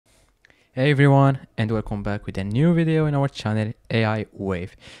Hey everyone, and welcome back with a new video in our channel AI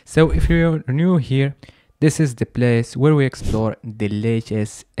Wave. So if you're new here, this is the place where we explore the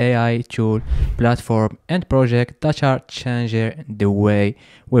latest AI tool, platform and project that are changing the way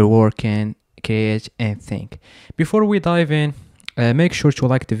we work and create and think. Before we dive in, make sure to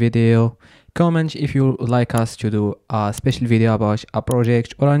like the video, comment if you would like us to do a special video about a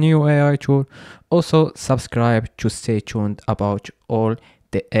project or a new AI tool. Also subscribe to stay tuned about all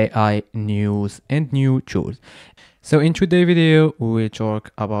the AI news and new tools. So in today's video, we will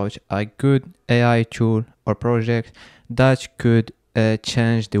talk about a good AI tool or project that could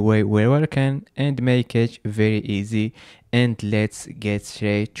change the way we're working and make it very easy. And let's get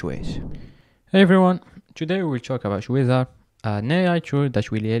straight to it. Hey everyone, today we will talk about Uizard, an AI tool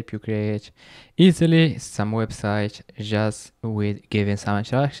that will help you create easily some website just with giving some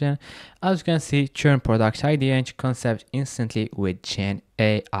instruction. As you can see, turn product idea into concept instantly with Gen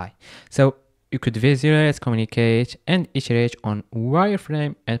AI. So you could visualize, communicate, and iterate on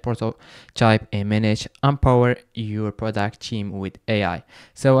wireframe and prototype and manage, empower your product team with AI.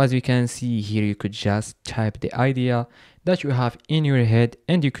 So as you can see here, you could just type the idea that you have in your head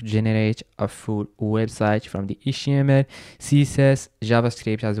and you could generate a full website from the HTML, CSS,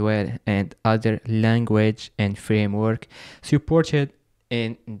 JavaScript as well, and other language and framework supported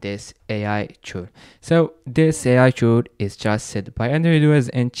in this AI tool. So this AI tool is trusted by individuals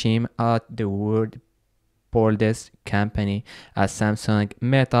and team at the world boldest company as Samsung,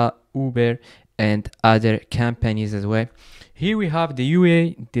 Meta, Uber, and other companies as well. Here we have the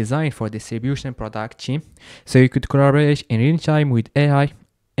UA designed for distribution product team. So you could collaborate in real time with AI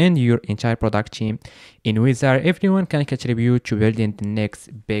and your entire product team. In Uizard, everyone can contribute to building the next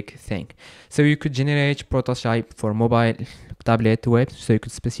big thing. So you could generate prototype for mobile, tablet, web. So you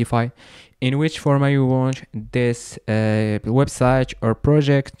could specify in which format you want this website or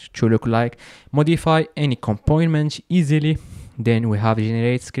project to look like, modify any component easily. Then we have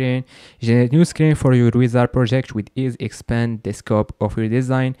generate new screen for your Uizard project with ease, expand the scope of your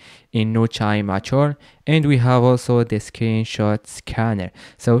design in no time at all. And we have also the screenshot scanner.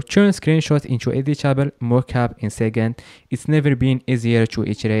 So turn screenshots into editable mockup in seconds. It's never been easier to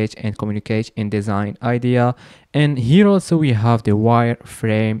iterate and communicate in design idea. And here also we have the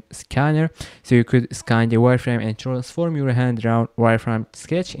wireframe scanner. So you could scan the wireframe and transform your hand-drawn wireframe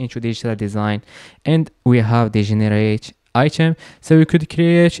sketch into digital design. And we have the generate item, so you could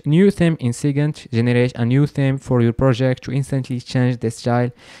create new theme in seconds, generate a new theme for your project to instantly change the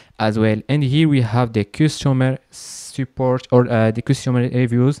style as well. And here we have the customer support or the customer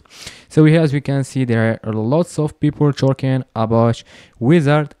reviews. So here, as we can see, there are lots of people talking about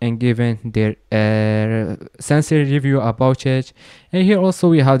Uizard and giving their sincere review about it. And here also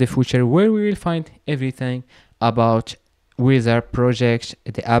we have the feature where we will find everything about Uizard project,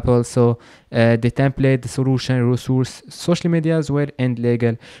 the app also, the template, the solution, resource, social media as well, and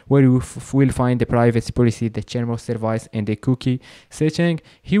legal, where you will find the privacy policy, the term of service, and the cookie setting.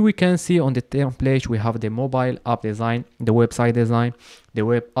 Here we can see on the template we have the mobile app design, the website design, the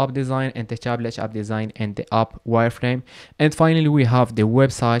web app design, and the tablet app design, and the app wireframe. And finally we have the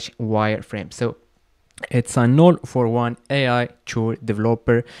website wireframe. So it's a null for one AI tool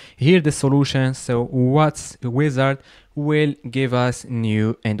developer. Here the solution. So what's Uizard will give us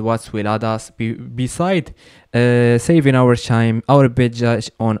new and what will add us beside saving our time, our budget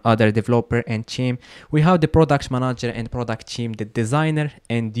on other developer and team. We have the product manager and product team, the designer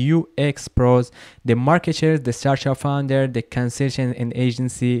and UX pros, the marketers, the startup founder, the consultant and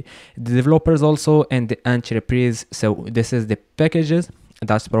agency, the developers also, and the enterprise. So this is the packages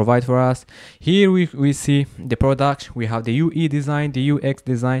that's provide for us. Here we see the product. We have the UE design, the UX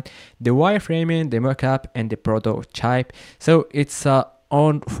design, the wireframing, the mockup, and the prototype. So it's a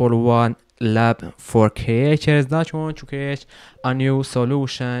all-for-one lab for creators that want to create a new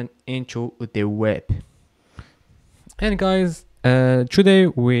solution into the web. And guys, today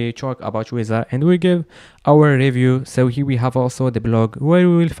we talk about Uizard and we give our review. So here we have also the blog where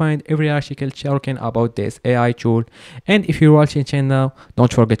we will find every article talking about this AI tool. And if you're watching channel,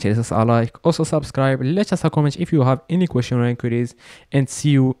 don't forget to let us a like, also subscribe, let us a comment if you have any question or inquiries, and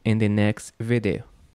see you in the next video.